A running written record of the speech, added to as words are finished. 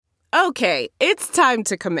Okay, it's time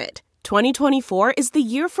to commit. 2024 is the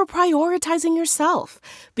year for prioritizing yourself.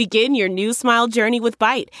 Begin your new smile journey with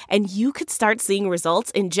Byte, and you could start seeing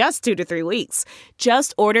results in just 2 to 3 weeks.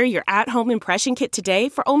 Just order your at-home impression kit today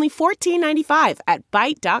for only $14.95 at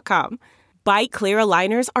Byte.com. Byte Clear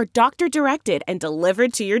aligners are doctor-directed and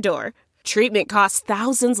delivered to your door. Treatment costs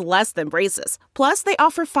thousands less than braces. Plus, they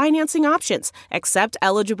offer financing options, accept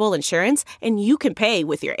eligible insurance, and you can pay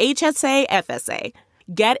with your HSA, FSA.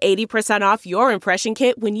 Get 80% off your impression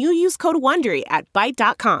kit when you use code WONDERY at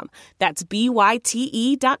Byte.com. That's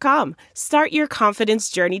BYTE.com. Start your confidence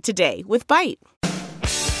journey today with Byte.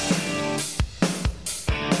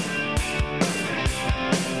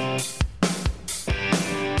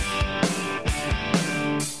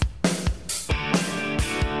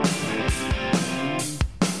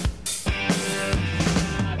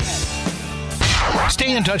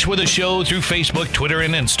 Stay in touch with the show through Facebook, Twitter,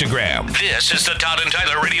 and Instagram. This is the Todd and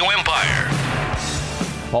Tyler Radio Empire.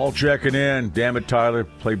 Paul checking in. Damn it, Tyler.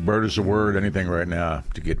 Play Bird is the Word, anything right now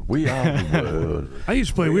to get We Are the World. I used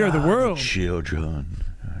to play We Are the World. Children.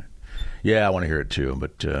 Yeah, I want to hear it too,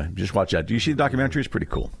 but just watch that. Do you see the documentary? It's pretty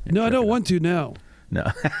cool. No, I don't want to now. No.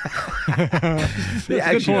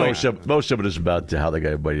 Actually, most of it is about how they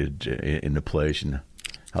got everybody into place and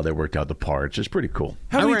how they worked out the parts. It's pretty cool.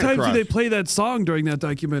 How many times did they play that song during that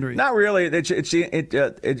documentary? Not really. In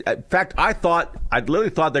fact, I literally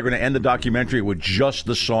thought they were going to end the documentary with just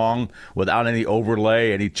the song without any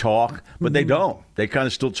overlay, any talk, but they don't. They kind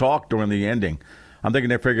of still talk during the ending. I'm thinking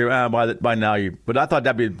they figure, by now but I thought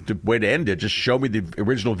that'd be the way to end it. Just show me the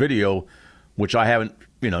original video, which I haven't,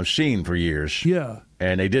 seen for years. Yeah.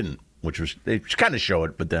 And they didn't, they kind of show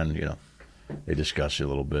it, but then, they discuss it a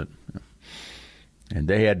little bit. And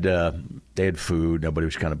they had food. Nobody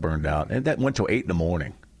was kind of burned out. And that went till 8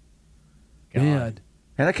 a.m. Man.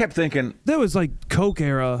 And I kept thinking. That was like Coke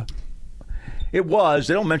era. It was.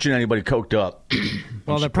 They don't mention anybody coked up.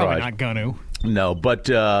 Well, they're probably not going to. No, but.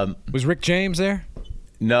 Was Rick James there?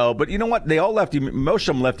 No, but you know what? They all left. Most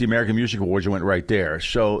of them left the American Music Awards and went right there.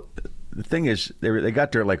 So the thing is, they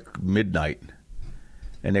got there like midnight.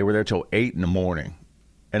 And they were there till 8 a.m.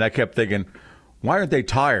 And I kept thinking, why aren't they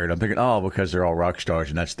tired? I'm thinking, because they're all rock stars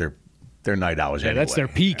and that's their night hours anyway. That's their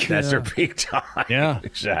peak. That's their peak time. Yeah.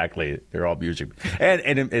 Exactly. They're all music. And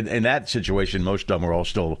in that situation, most of them are all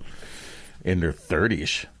still in their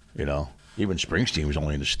 30s, Even Springsteen was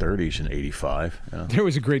only in his 30s in 85. There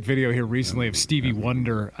was a great video here recently of Stevie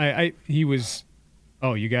Wonder. He was...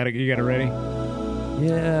 Oh, you got it ready?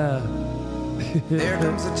 Yeah. There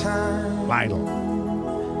comes a time vital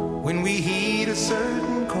when we heed a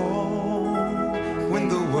certain call. When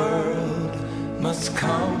the world must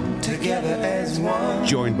come together as one.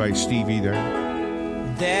 Joined by Stevie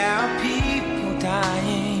there. There are people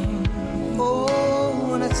dying. Oh,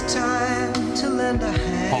 when it's time to lend a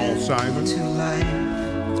hand. Paul Simon. To life,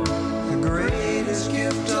 the greatest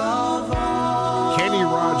gift of all. Kenny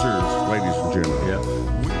Rogers, ladies and gentlemen. Yeah.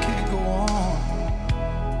 We can't go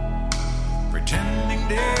on pretending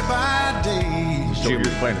day by day. So you're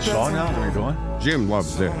playing a song now? What are you doing? Jim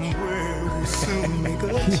loves this.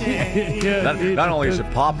 Not only is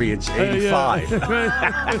it poppy, it's 85.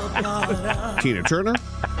 Tina Turner.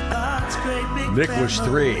 Nick was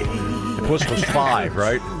 3. Puss was 5,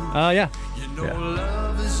 right? Yeah.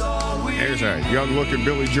 There's a young-looking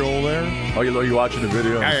Billy Joel there. Oh, you're watching the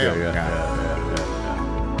video?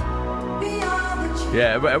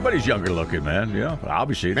 Yeah, everybody's younger looking, man.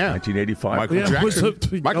 Obviously, it's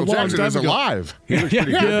 1985. Michael Jackson is alive. He looks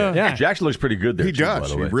pretty good. Yeah. Jackson looks pretty good there. He does. By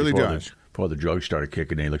the way. He really does. Before the drugs started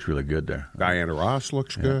kicking in, he looks really good there. Diana Ross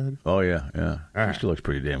looks good. Oh, yeah. He still looks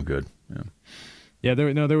pretty damn good. Yeah,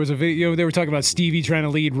 there was a video. They were talking about Stevie trying to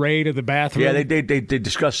lead Ray to the bathroom. Yeah, they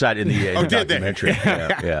discussed that in the documentary.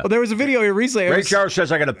 Yeah. Well, there was a video here recently. Ray Charles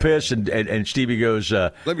says, "I got to piss," and Stevie goes,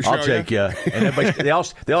 "I'll take you." And they all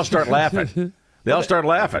start laughing. They all start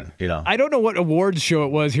laughing. I don't know what awards show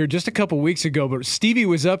it was here just a couple weeks ago, but Stevie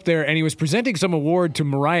was up there and he was presenting some award to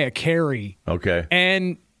Mariah Carey. Okay,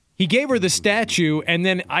 and he gave her the statue, and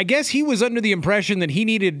then I guess he was under the impression that he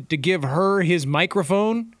needed to give her his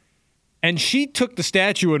microphone. And she took the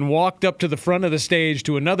statue and walked up to the front of the stage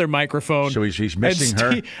to another microphone. So he's missing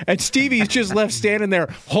her? And Stevie's just left standing there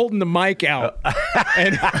holding the mic out.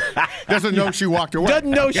 And doesn't know she walked away.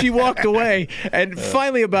 Doesn't know she walked away. And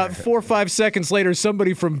finally, about 4 or 5 seconds later,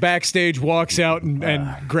 somebody from backstage walks out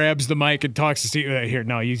and grabs the mic and talks to Stevie. Here,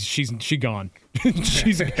 no, she gone. He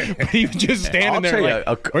was just standing there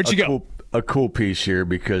like, where'd she go? A cool piece here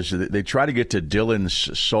because they try to get to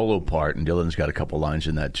Dylan's solo part, and Dylan's got a couple lines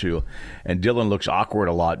in that too. And Dylan looks awkward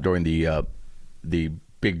a lot during the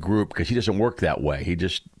big group because he doesn't work that way.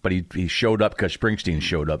 But he showed up because Springsteen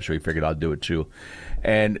showed up, so he figured I'd do it too.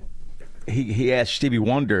 And he asked Stevie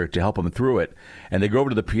Wonder to help him through it. And they go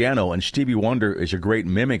over to the piano, and Stevie Wonder is a great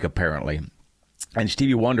mimic, apparently. And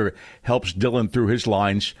Stevie Wonder helps Dylan through his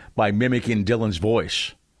lines by mimicking Dylan's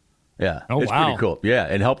voice. Yeah. Oh, it's wow. pretty cool. Yeah,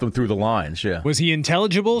 and help them through the lines, yeah. Was he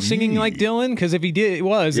intelligible singing like Dylan? Because if he did, it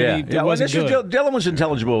was. Yeah, And it wasn't good. Dylan was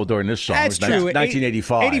intelligible during this song. That's it was true.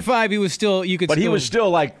 1985. 85, he was still, But he was still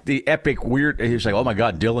like the epic weird. He was like, oh my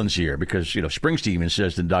God, Dylan's here. Because, Springsteen even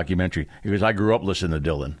says in the documentary, he goes, I grew up listening to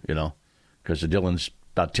Dylan, because the Dylan's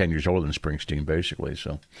about 10 years older than Springsteen, basically.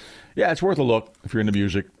 So, yeah, it's worth a look if you're into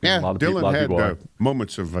music. Yeah, a lot of Dylan people had are.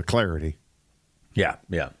 moments of clarity, Yeah.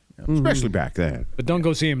 especially back then. But don't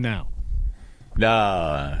go see him now.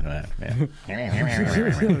 No. And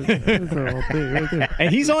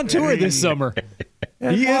he's on tour this summer.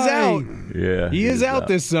 He is out. Yeah. He is out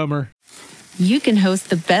this summer. You can host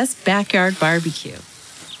the best backyard barbecue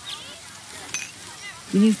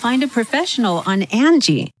when you find a professional on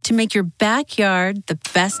Angie to make your backyard the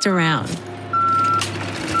best around.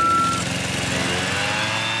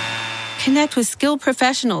 Connect with skilled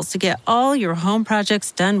professionals to get all your home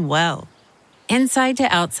projects done well. Inside to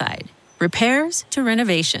outside, repairs to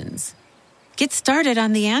renovations. Get started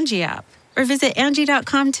on the Angie app or visit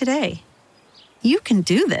Angie.com today. You can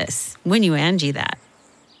do this when you Angie that.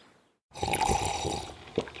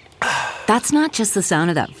 That's not just the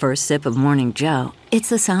sound of that first sip of Morning Joe. It's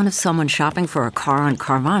the sound of someone shopping for a car on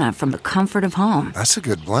Carvana from the comfort of home. That's a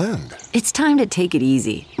good blend. It's time to take it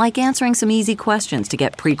easy, like answering some easy questions to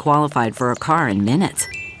get pre-qualified for a car in minutes.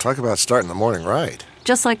 Talk about starting the morning right.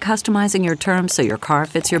 Just like customizing your terms so your car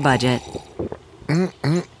fits your budget.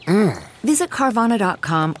 Visit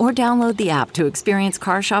Carvana.com or download the app to experience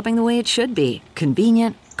car shopping the way it should be.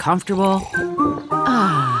 Convenient, comfortable.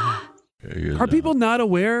 Are people not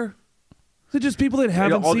aware? Is it just people that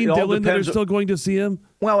haven't seen Dylan that are still going to see him?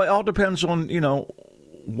 Well, it all depends on,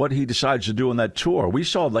 what he decides to do on that tour. We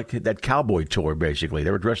saw like that cowboy tour, basically.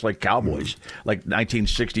 They were dressed like cowboys, like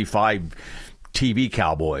 1965 TV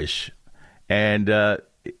cowboys. And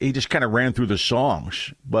he just kind of ran through the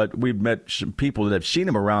songs. But we've met some people that have seen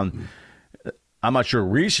him around, I'm not sure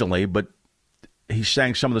recently, but he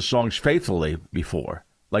sang some of the songs faithfully before.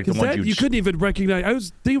 Like the ones you couldn't even recognize. I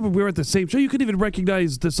was thinking when we were at the same show, you couldn't even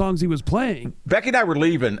recognize the songs he was playing. Becky and I were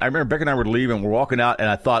leaving. I remember Becky and I were leaving. We're walking out, and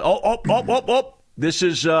I thought, oh. This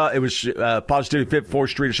is, it was Positivity 4th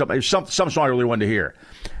Street or something. It was some song I really wanted to hear.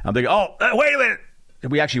 I'm thinking, wait a minute.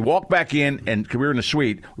 And we actually walked back in, and we were in the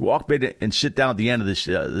suite. We walked in and sit down at the end of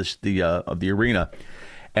of the arena,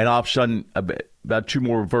 and all of a sudden, about two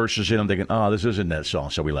more verses in, I'm thinking, this isn't that song,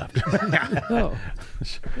 so we left.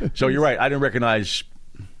 So you're right. I didn't recognize.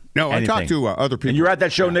 No, anything. I talked to other people. And you were at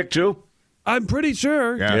that show, Nick, too? I'm pretty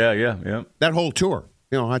sure. Yeah. That whole tour.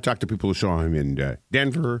 I talked to people who saw him in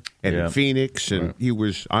Denver and in Phoenix, and he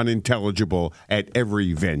was unintelligible at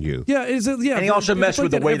every venue. Yeah, and he also messed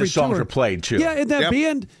with the way the songs were played, too. Yeah, in that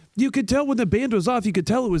band, you could tell when the band was off, you could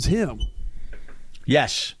tell it was him.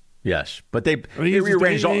 Yes. But they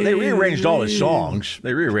rearranged all his songs.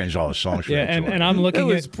 They rearranged all his songs for that tour. And I'm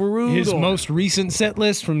looking at brutal. His most recent set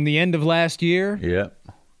list from the end of last year. Yeah.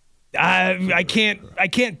 I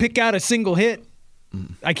can't pick out a single hit.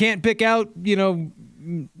 I can't pick out,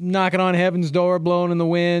 Knocking on Heaven's Door, Blowing in the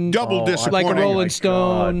Wind. Double disappointing. Like a Rolling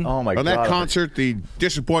Stone. Oh, my God. On that concert, the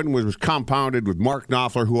disappointment was compounded with Mark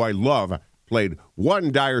Knopfler, who I love, played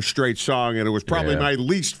one Dire Straits song, and it was probably my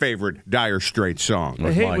least favorite Dire Straits song.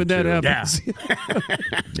 I hate when that happens.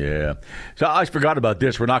 Yeah. So I forgot about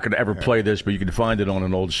this. We're not going to ever play this, but you can find it on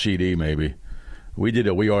an old CD, maybe. We did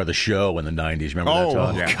a We Are the Show in the 90s. Remember that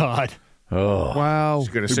time? Oh, God. Oh, wow.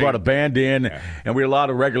 We brought a band in, and we had a lot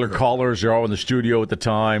of regular callers. They're all in the studio at the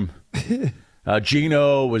time.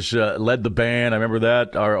 Gino was led the band. I remember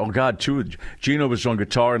that. Gino was on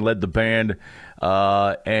guitar and led the band.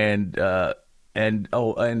 And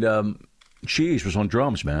Cheese was on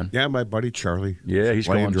drums, man. Yeah, my buddy Charlie. Yeah, he's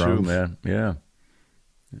going drums too, man. Yeah.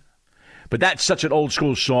 But that's such an old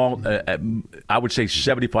school song. I would say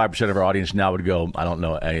 75% of our audience now would go, I don't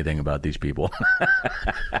know anything about these people.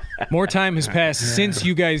 More time has passed since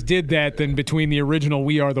you guys did that than between the original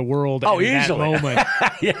We Are the World and easily. that moment.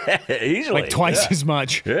 Yeah, easily. Like twice as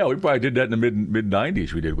much. Yeah, we probably did that in the mid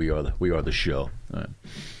 90s. We did We Are the Show. All right.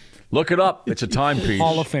 Look it up. It's a timepiece.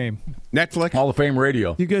 Hall of Fame. Netflix. Hall of Fame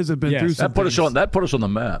radio. You guys have been through some that put us on the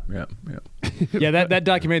map. Yeah. Yeah, that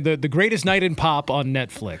documentary, the Greatest Night in Pop on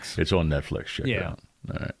Netflix. It's on Netflix. Check it out.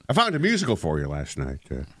 All right. I found a musical for you last night.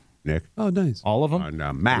 Nick. Oh, nice. All of them?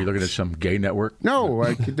 On Max. Are you looking at some gay network? No,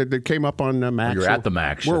 they came up on Max. You're at the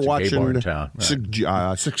Max. We're That's a gay watching bar in town.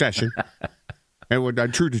 Right. Succession. And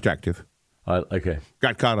with True Detective. Okay.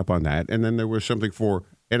 Got caught up on that. And then there was something for,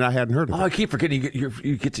 and I hadn't heard of it. I keep forgetting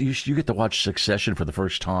you get to watch Succession for the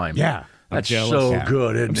first time. Yeah. That's jealous. so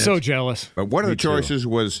good, isn't I'm it? so jealous. But one of the choices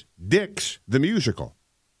was Dick's the Musical.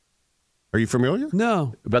 Are you familiar?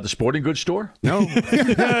 No. About the sporting goods store? No.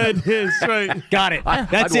 Yeah, it is, right. Got it.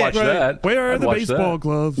 That's I'd it. watch that. Where are I'd the watch baseball that.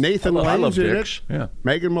 gloves? Nathan I love Lane's in Dick's. it. Yeah.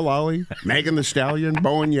 Megan Mullally, Megan the Stallion,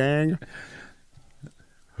 Bowen Yang.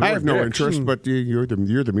 I have no Dick's? interest, but you're the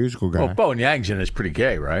musical guy. Well, Bowen Yang's in it. It's pretty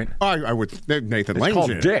gay, right? I would. Nathan It's Lane's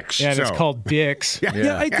called in it. Dick's. Yeah, and it's So- called Dick's.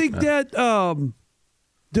 Yeah, I think that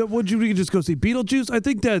would you just go see Beetlejuice? I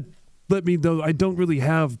think that let me know I don't really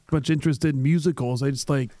have much interest in musicals. I just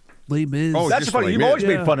like Les Mis. Oh, That's just funny. Les You've Mis. always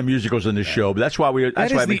Yeah. made fun of musicals in this show, but that's why we.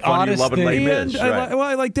 That's is why I the make fun of you oddest loving Les thing. Mis. and Right.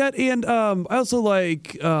 I like that, and I also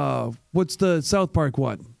like what's the South Park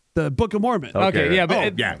one? The Book of Mormon. Okay, yeah, but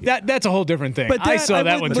Oh, yeah. that's a whole different thing. But I that- saw I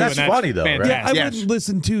that would- one but too. that's and funny, though, right? Yeah, I fantastic. wouldn't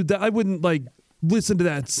listen to that. I wouldn't like listen to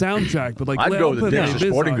that soundtrack, but like I'd I'll go with the put Dick's Les the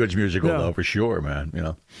Mis Sporting on. Goods musical Yeah. though, for sure, man. You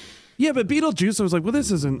know. Yeah, but Beetlejuice, I was like, well,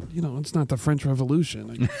 this isn't. It's not the French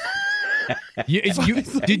Revolution. You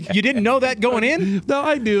didn't know that going in? No,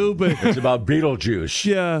 I knew, but It's about Beetlejuice.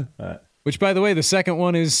 yeah. Which, by the way, the second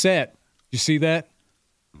one is set. You see that?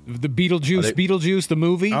 The Beetlejuice, the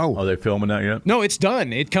movie. Oh, Are they filming that yet? No, it's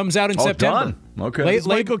done. It comes out in Oh, September. done. Okay. Late- Is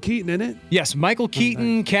Michael Keaton in it? Yes, Michael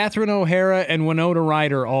Keaton, Catherine O'Hara, and Winona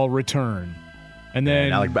Ryder all return. And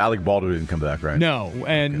then And Alec Baldwin didn't come back, right? no,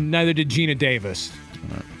 and neither did Gina Davis.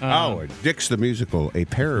 Dick's the Musical. A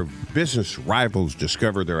pair of business rivals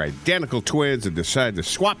discover they're identical twins and decide to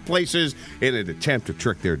swap places in an attempt to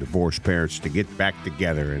trick their divorced parents to get back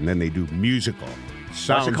together, and then they do musical.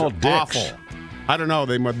 Sounds it called Dick's? awful. I don't know.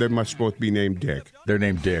 They must both be named Dick. They're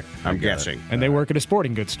named Dick. I'm I got it. guessing. And they work at a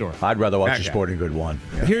sporting goods store. I'd rather watch Okay. the Sporting Good one.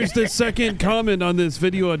 Yeah. Here's the second comment on this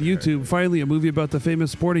video on YouTube. Finally, a movie about the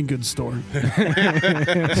famous sporting goods store.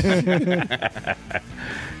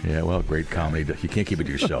 Yeah, well, great comedy. You can't keep it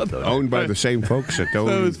to yourself, though. Owned by the same folks that That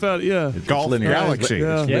own was found, yeah. Golf linear. Galaxy.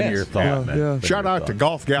 Yeah. It's linear Yes. thought, Yeah, man. yeah. Linear Shout out to thought.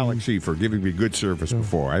 Golf Galaxy for giving me good service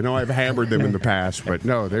before. I know I've hammered them in the past, but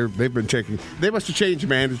no, they've been taking. They must have changed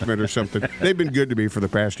management or something. They've been good to me for the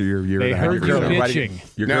past year They and a half. heard or your so. bitch.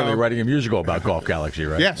 You're No. currently writing a musical about Golf Galaxy,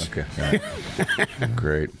 right? Yes. Okay. All right.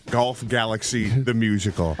 Great. Golf Galaxy, the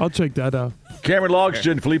musical. I'll check that out. Cameron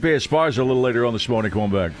Logston, Felipe Esparza a little later on this morning. Come on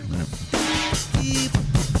back.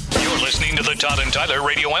 You're listening to the Todd and Tyler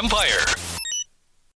Radio Empire.